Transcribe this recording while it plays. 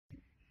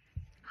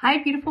Hi,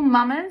 beautiful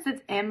mamas.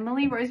 It's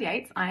Emily Rose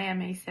Yates. I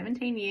am a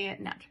 17-year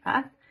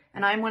naturopath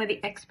and I'm one of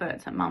the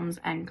experts at Mums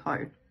 &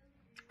 Co.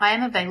 I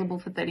am available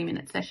for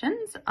 30-minute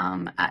sessions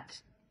at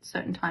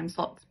certain time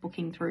slots,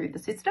 booking through the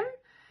system.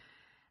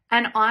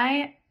 And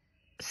I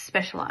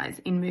specialize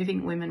in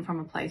moving women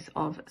from a place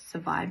of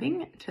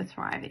surviving to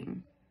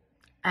thriving.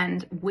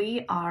 And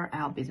we are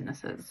our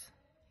businesses.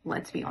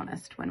 Let's be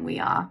honest, when we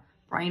are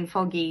brain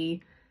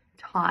foggy,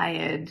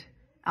 tired,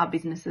 our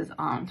businesses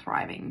aren't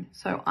thriving.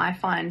 So I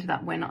find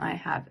that when I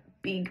have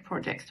big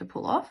projects to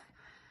pull off,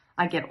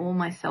 I get all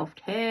my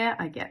self-care,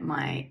 I get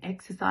my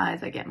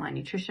exercise, I get my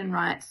nutrition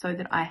right so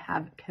that I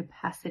have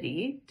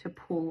capacity to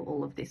pull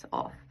all of this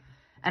off.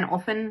 And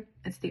often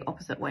it's the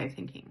opposite way of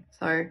thinking.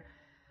 So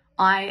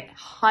I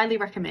highly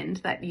recommend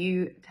that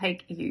you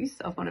take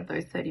use of one of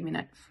those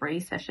 30-minute free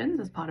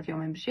sessions as part of your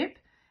membership,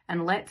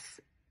 and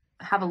let's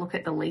have a look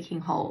at the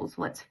leaking holes.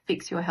 Let's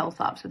fix your health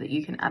up so that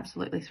you can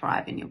absolutely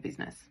thrive in your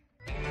business.